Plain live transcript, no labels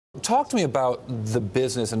Talk to me about the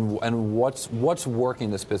business and what's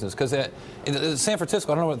working this business, because in San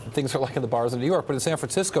Francisco, I don't know what things are like in the bars in New York, but in San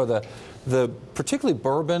Francisco, the particularly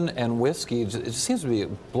bourbon and whiskey, it just seems to be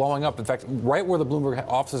blowing up. In fact, right where the Bloomberg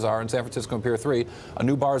offices are in San Francisco and Pier 3, a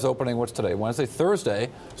new bar is opening. What's today? Wednesday, Thursday.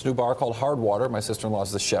 It's a new bar called Hardwater. My sister-in-law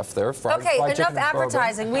is the chef there. Okay, enough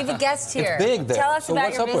advertising. We have a guest here. It's big there. Tell us so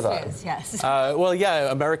about what's your up business. Yes. Well,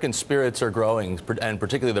 yeah, American spirits are growing, and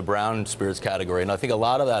particularly the brown spirits category. And I think a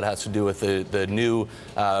lot of that has to do with the new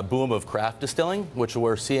boom of craft distilling, which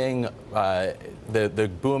we're seeing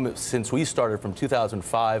the boom since we started from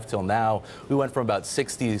 2005 till now. We went from about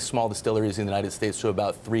 60 small distilleries in the United States to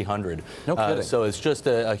about 300. No kidding. So it's just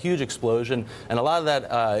a huge explosion, and a lot of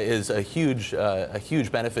that is a huge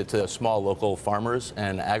benefit to small local farmers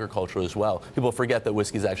and agriculture as well. People forget that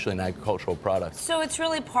whiskey is actually an agricultural product. So it's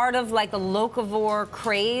really part of like the locavore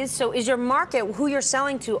craze. So is your market, who you're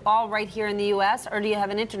selling to, all right here in the U.S., or do you have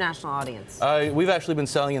an international audience? We've actually been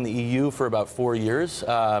selling in the EU for about 4 years.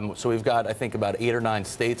 So we've got, I think, about 8 or 9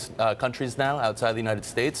 countries now outside the United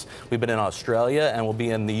States. We've been in Australia, and we'll be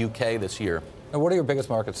in the UK this year. And what are your biggest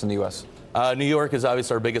markets in the U.S.? New York is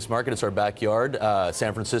obviously our biggest market. It's our backyard.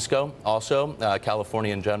 San Francisco also,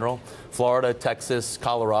 California in general, Florida, Texas,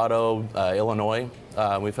 Colorado, Illinois.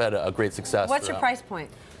 We've had a great success. What's your price point?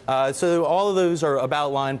 So all of those are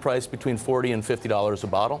about line price between $40 and $50 a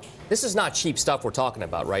bottle. This is not cheap stuff we're talking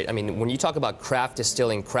about, right? I mean, when you talk about craft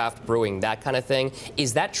distilling, craft brewing, that kind of thing,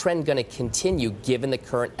 is that trend going to continue given the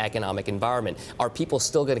current economic environment? Are people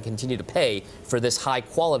still going to continue to pay for this high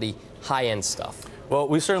quality, high-end stuff? Well,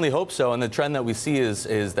 we certainly hope so, and the trend that we see is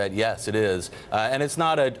that yes, it is, and it's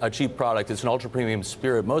not a cheap product. It's an ultra premium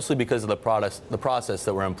spirit, mostly because of the process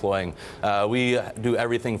that we're employing. We do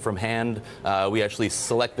everything from hand. We actually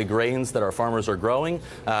select the grains that our farmers are growing,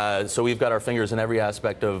 so we've got our fingers in every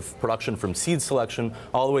aspect of production, from seed selection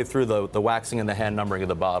all the way through the waxing and the hand numbering of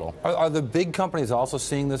the bottle. Are the big companies also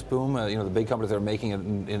seeing this boom? The big companies that are making it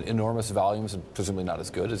in enormous volumes, and presumably not as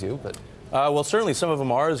good as you, but. Well, certainly some of them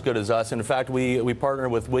are as good as us. In fact, we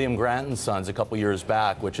partnered with William Grant & Sons a couple years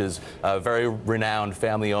back, which is a very renowned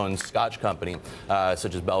family-owned Scotch company,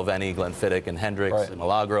 such as Balvenie, Glenfiddich, and Hendricks, right, and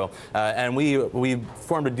Milagro. And we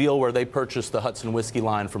formed a deal where they purchased the Hudson Whiskey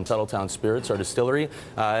line from Tuttletown Spirits, our distillery,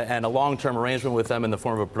 and a long-term arrangement with them in the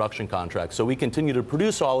form of a production contract. So we continue to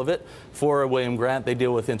produce all of it for William Grant. They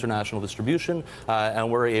deal with international distribution, and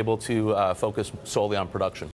we're able to focus solely on production.